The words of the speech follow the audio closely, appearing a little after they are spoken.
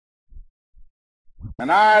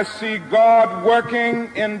And I see God working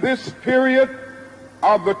in this period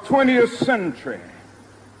of the 20th century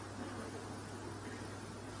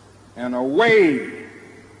in a way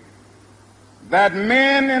that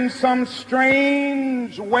men in some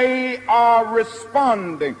strange way are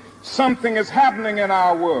responding. Something is happening in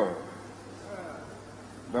our world.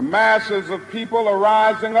 The masses of people are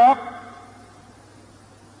rising up,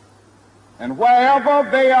 and wherever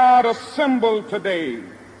they are assembled today,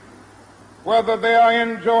 whether they are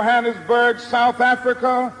in Johannesburg, South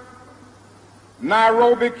Africa,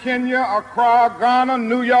 Nairobi, Kenya, Accra, Ghana,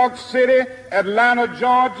 New York City, Atlanta,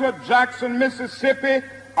 Georgia, Jackson, Mississippi,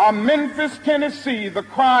 or Memphis, Tennessee, the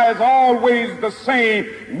cry is always the same: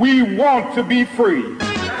 we want to be free.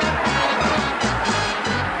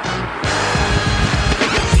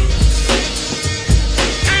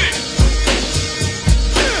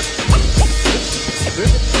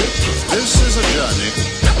 This is a journey.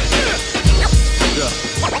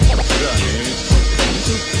 Journey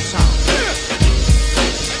into sound.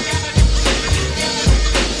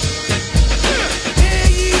 Hear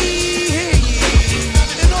ye.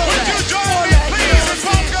 And all Would that. you join All me, that, please, and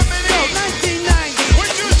welcome me? Yo, 1990.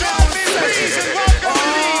 Would you join me, please, and welcome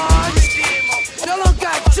me? Y'all don't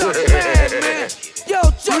got Chuck mad, man. Yo,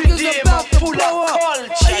 Chuck is about to blow up.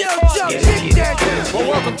 Hey, yo, Chuck, kick that. Well,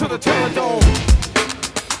 welcome to the Terrordome.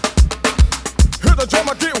 Hear the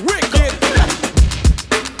drummer get wicked.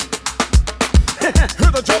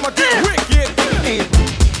 Hear the drummer get wicked.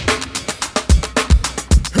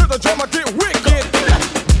 Hear the drummer get wicked.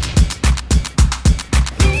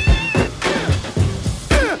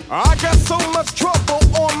 I got so much trouble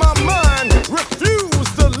on my mind. Refuse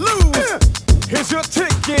to lose. Here's your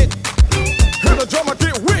ticket. Hear the drummer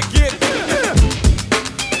get wicked.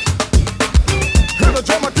 Hear the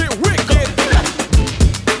drummer get wicked.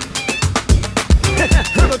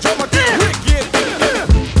 Hear the drummer get wicked.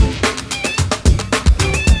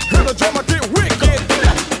 Hear the drummer get wicked.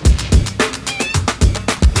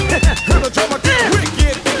 Hear the drummer get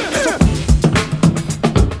wicked.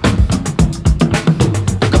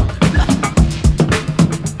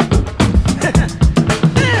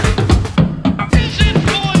 Is it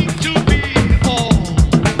going to be all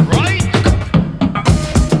right?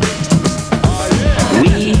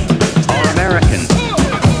 We are Americans.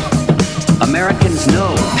 Americans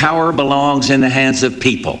know power belongs in the hands of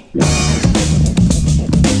people.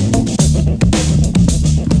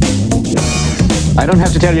 I don't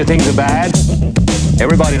have to tell you things are bad.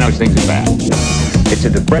 Everybody knows things are bad. It's a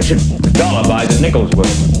depression. The dollar buys the nickels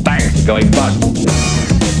with banks going bust.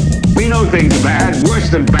 We know things are bad, worse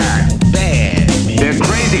than bad. Bad. They're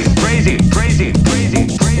crazy.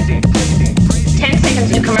 10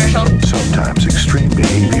 seconds to commercial. Sometimes extreme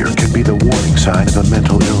behavior can be the warning sign of a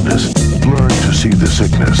mental illness. Learn to see the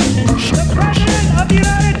sickness. The President of the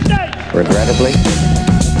United States. Regrettably,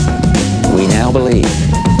 we now believe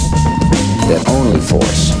that only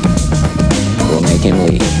force will make him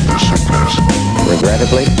leave. The sickness.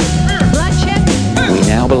 Regrettably, Bloodshed. we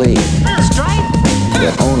now believe Strife.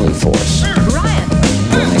 that only force Riot.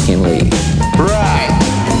 will make him leave. Right.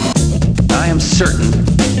 I am certain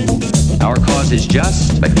our cause is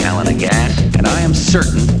just, a gallon of gas, and I am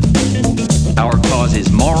certain our cause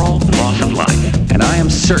is moral, loss of life, and I am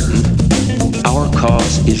certain our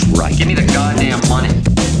cause is right. Give me the goddamn money.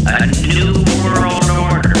 A new world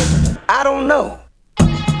order. I don't know.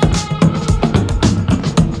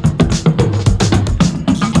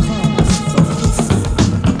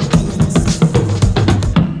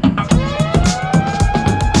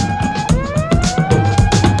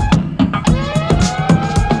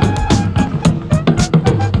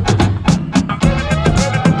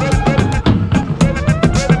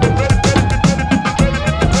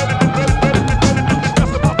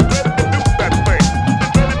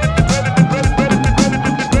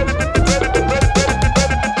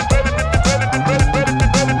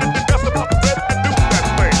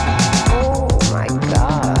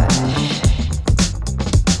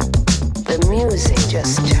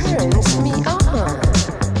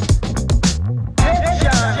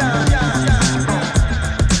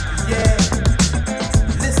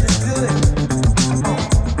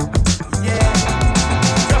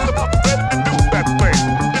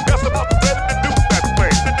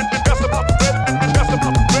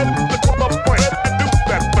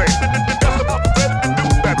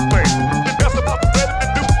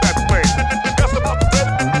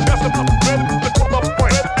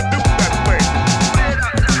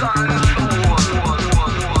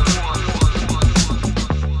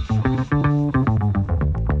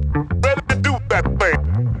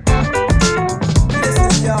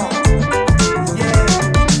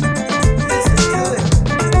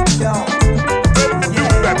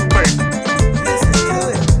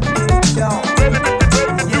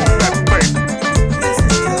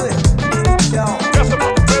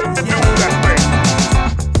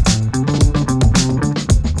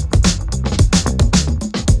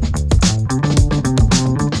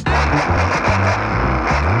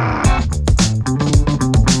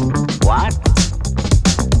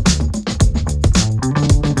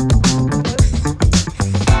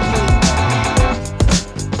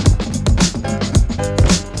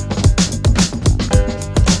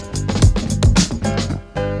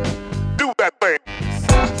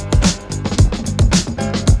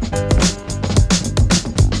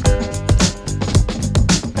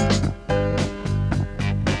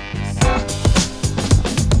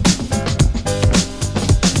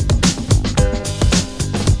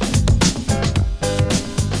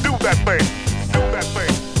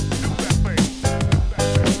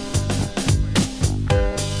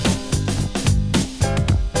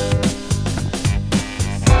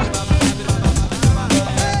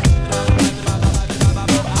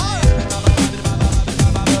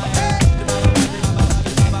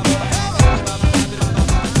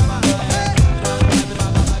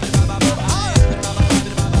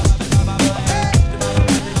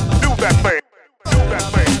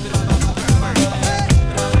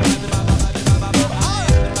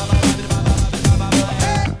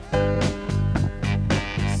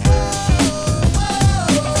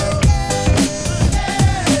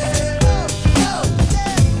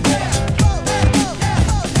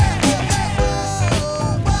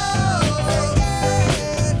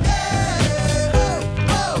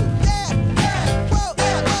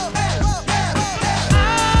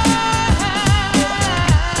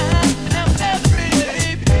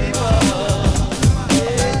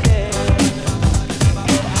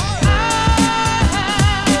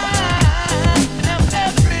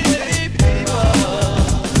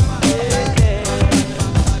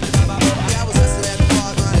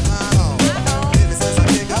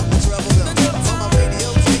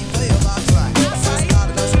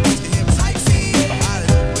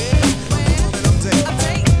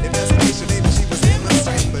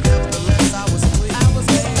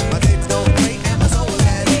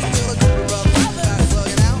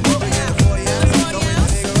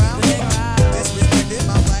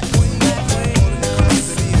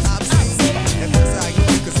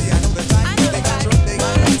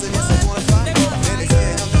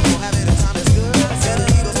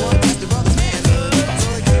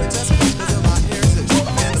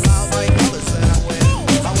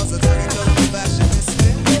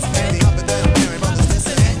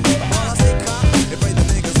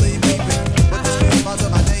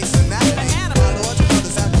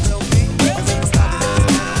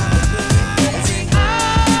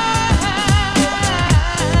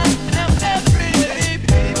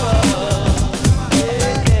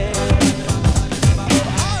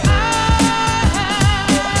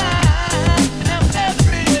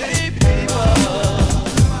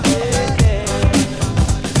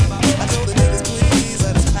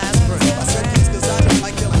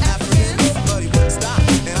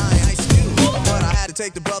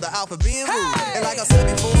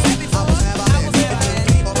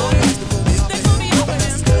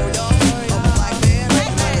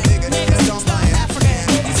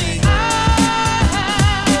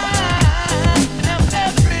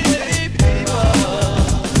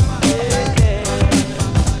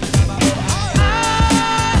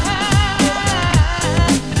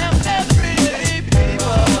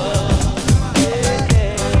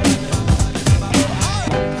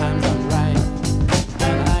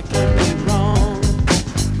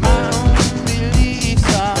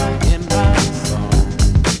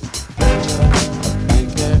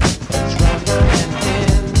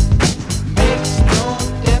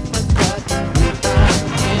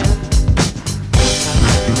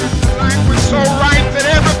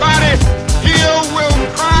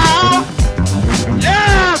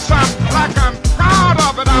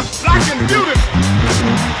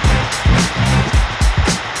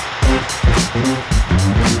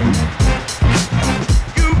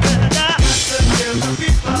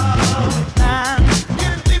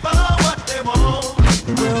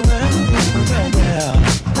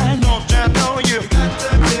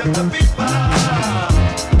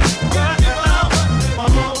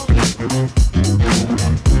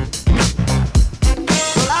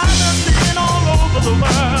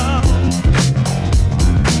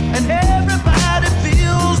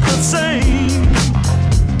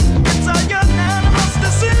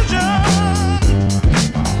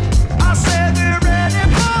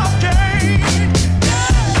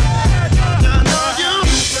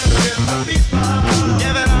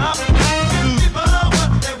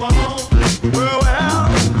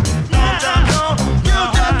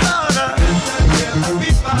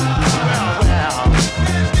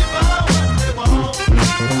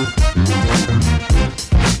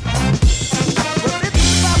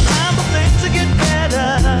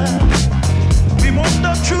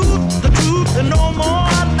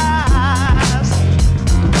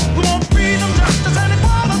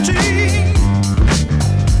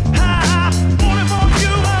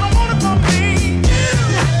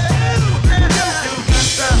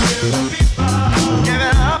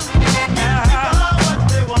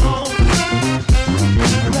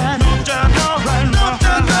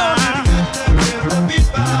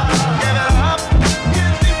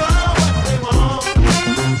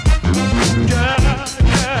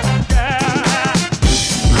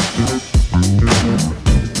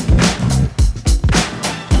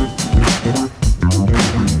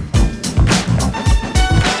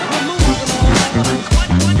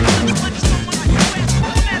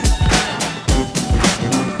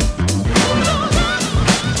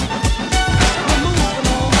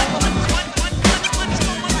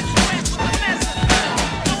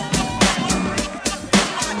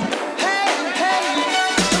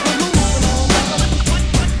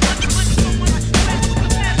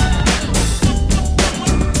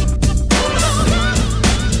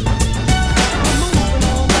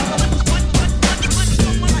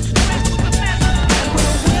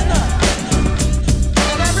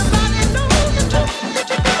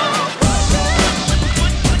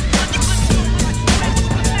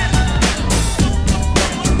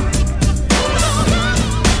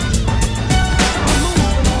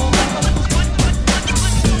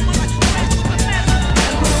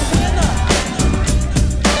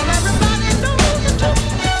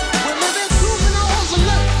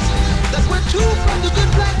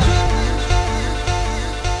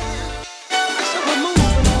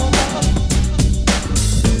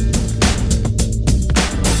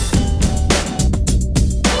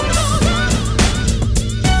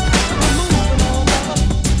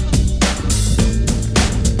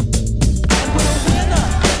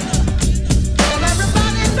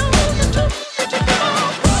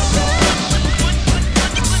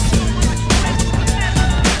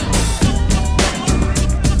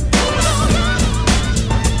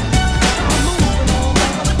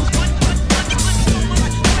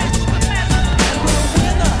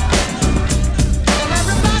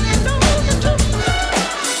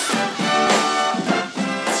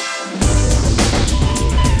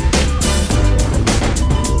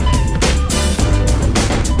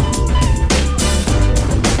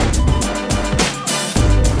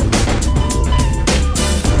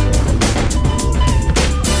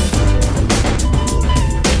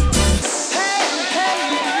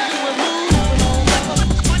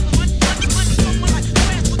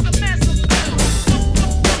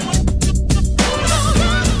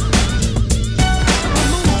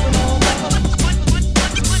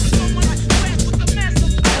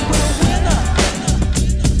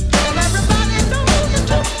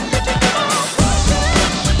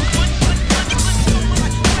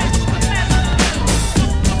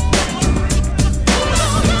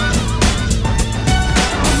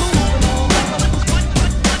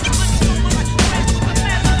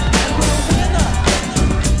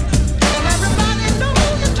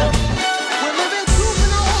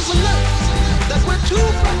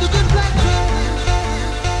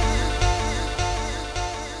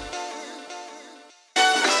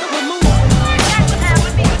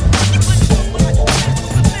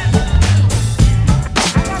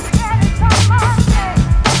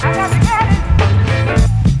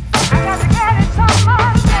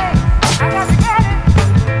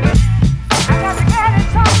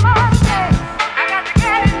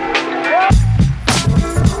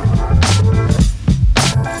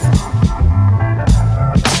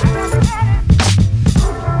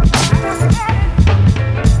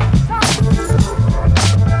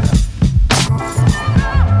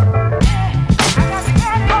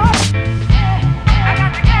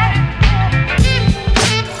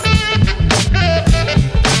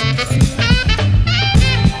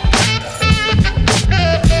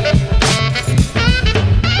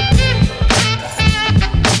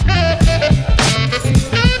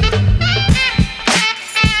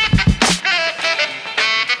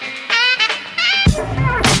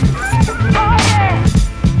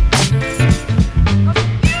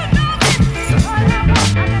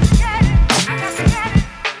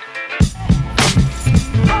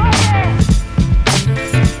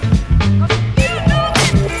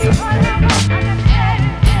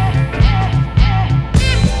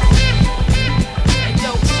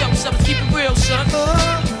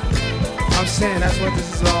 what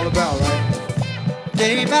this is all about, right?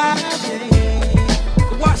 Day by day.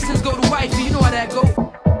 The Washingtons go to wifey, you know how that go.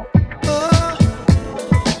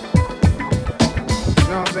 You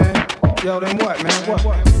know what I'm saying? Yo, then what, man? What?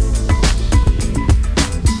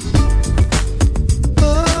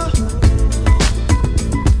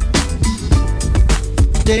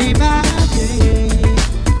 Day by day.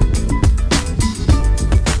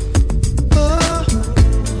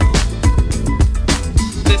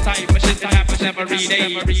 This type of shit happens every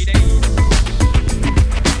day.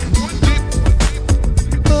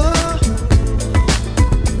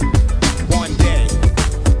 One day.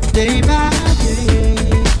 Day by day.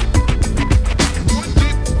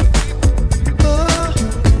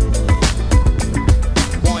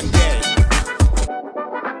 One day.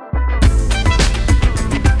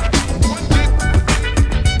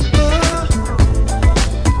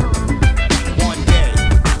 One day.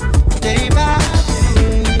 Day by One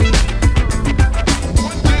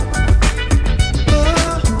day.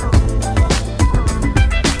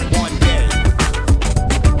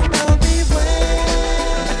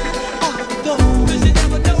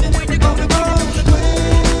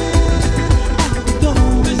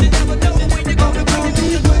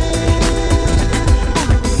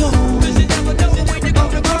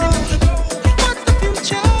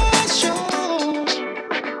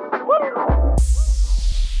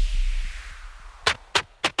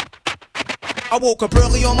 I woke up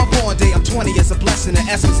early on my born day, I'm 20, it's a blessing. The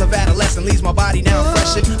essence of adolescence leaves my body now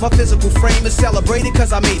freshened. My physical frame is celebrated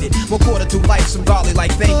cause I made it. One quarter through life, some godly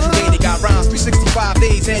like thing created. Got rhymes, 365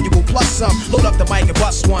 days, annual plus some. Load up the mic and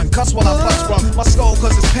bust one, cuss while I plus from my skull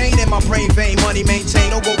cause it's pain in my brain vein. Money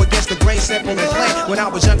maintained, don't go against the grain, simple and plain. When I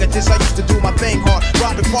was younger, this I used to do my thing hard.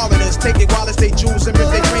 Robbing foreigners, take their wallets, they jewels and rip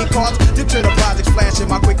their green cards. Dip to the projects, flashing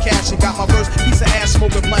my quick cash and got my verse. Piece of ass,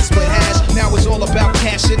 smoking blunts with hash. Now it's all about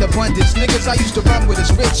cash in abundance. Niggas I used to run with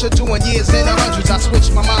is richer, doing years in the hundreds. I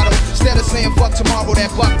switched my motto. Instead of saying fuck tomorrow,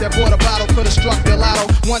 that buck that bought a bottle could've struck the lotto.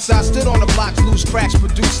 Once I stood on the block, loose cracks,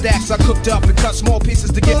 produced stacks. I cooked up and cut small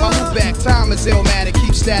pieces to get my loot back. Time is illmatic,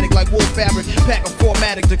 keep static like wool fabric. Pack a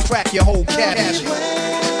formatic to crack your whole cabbage.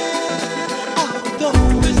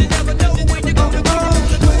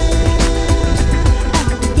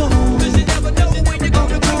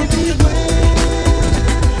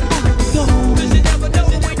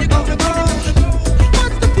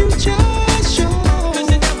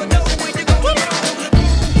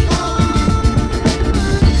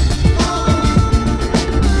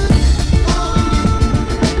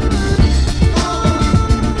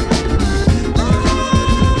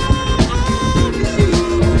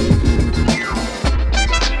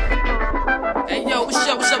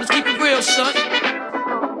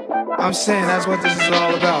 I'm saying that's what this is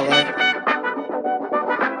all about, right?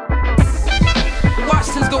 The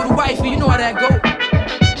Washingtons go to wifey, you know how that go.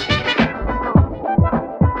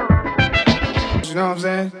 You know what I'm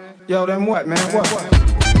saying? Yo, then what, man? What?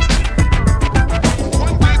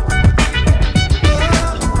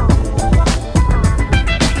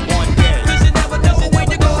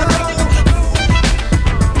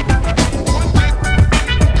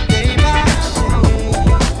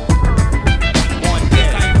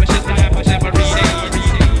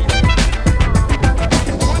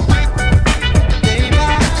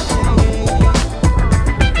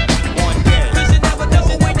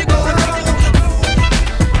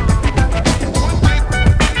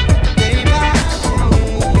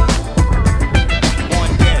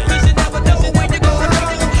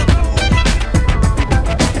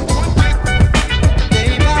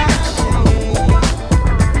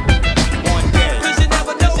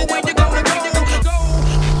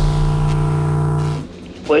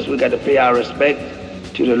 First, we got to pay our respect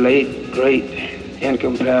to the late, great,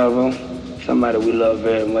 incomparable, somebody we love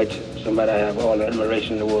very much, somebody I have all the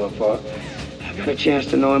admiration in the world for. I got a chance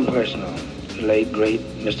to know him personally, the late, great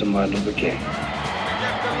Mr. Martin Luther King.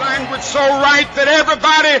 Get the language so right that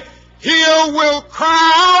everybody here will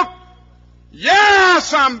cry out,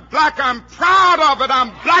 yes, I'm black, I'm proud of it,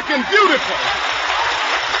 I'm black and beautiful.